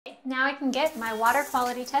Now I can get my water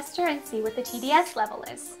quality tester and see what the TDS level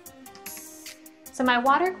is. So my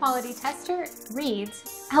water quality tester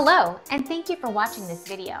reads, "Hello, and thank you for watching this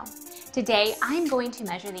video. Today, I'm going to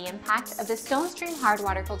measure the impact of the StoneStream Hard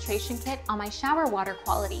Water Filtration Kit on my shower water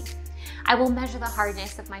quality. I will measure the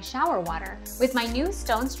hardness of my shower water with my new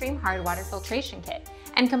StoneStream Hard Water Filtration Kit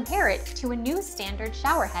and compare it to a new standard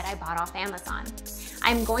shower head I bought off Amazon.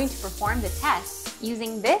 I'm going to perform the test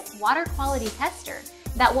using this water quality tester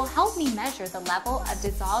that will help me measure the level of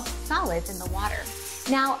dissolved solids in the water.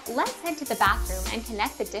 Now, let's head to the bathroom and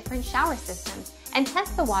connect the different shower systems and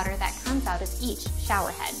test the water that comes out of each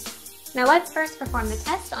shower head. Now let's first perform the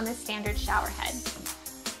test on the standard shower head.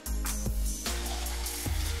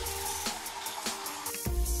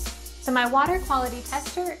 So my water quality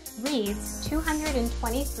tester reads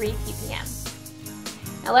 223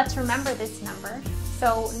 ppm. Now let's remember this number.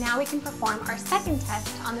 So now we can perform our second test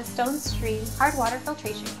on the StoneStream Hard Water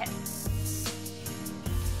Filtration Kit.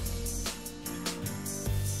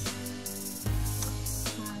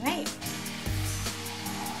 All right.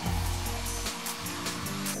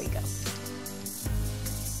 Here we go.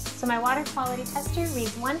 So my water quality tester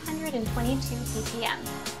reads 122 ppm.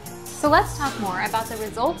 So let's talk more about the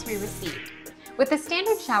results we received. With the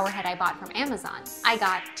standard shower head I bought from Amazon, I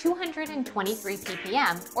got 223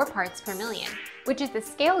 ppm, or parts per million, which is the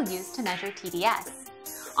scale used to measure TDS.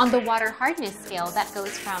 On the water hardness scale, that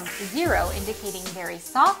goes from 0, indicating very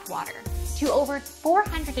soft water, to over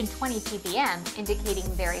 420 ppm, indicating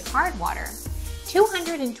very hard water.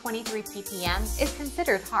 223 ppm is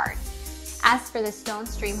considered hard. As for the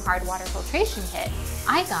StoneStream Hard Water Filtration Kit,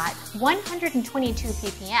 I got 122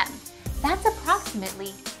 ppm. That's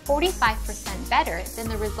approximately 45% better than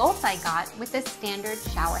the results I got with the standard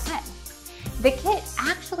shower head. The kit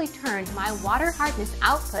actually turned my water hardness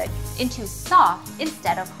output into soft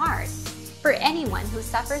instead of hard. For anyone who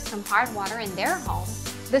suffers from hard water in their home,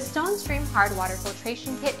 the StoneStream Hard Water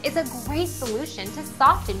Filtration Kit is a great solution to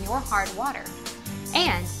soften your hard water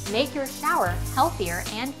and make your shower healthier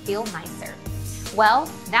and feel nicer. Well,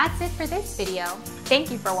 that's it for this video.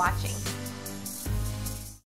 Thank you for watching.